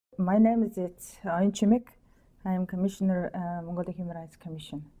My name is П.Оюунчимэг. I am Commissioner, Mongolia Human Rights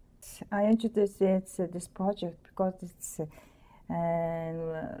Commission. I introduced this project because it's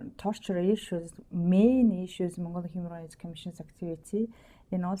torture issues, main issues, Mongolia Human Rights Commission's activity,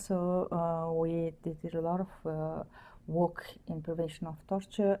 and also we did a lot of work in prevention of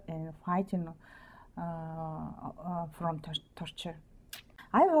torture and fighting from torture.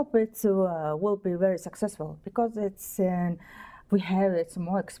 I hope it will be very successful because we have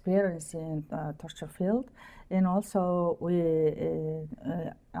more experience in torture field, and also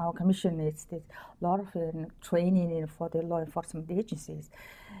our commission did a lot of training for the law enforcement agencies,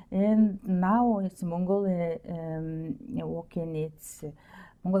 and now it's Mongolia working. It's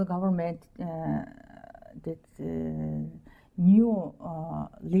Mongolian government did new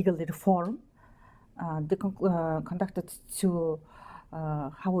legal reform. They conducted to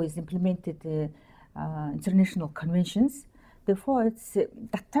how is implemented international conventions. Therefore, it's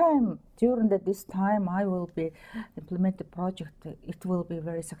that time, during this time, I will be implement the project. It will be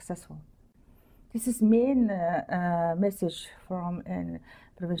very successful. This is main message from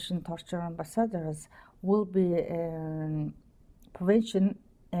prevention torture ambassadors will be prevention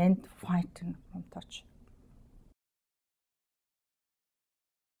and fighting from torture.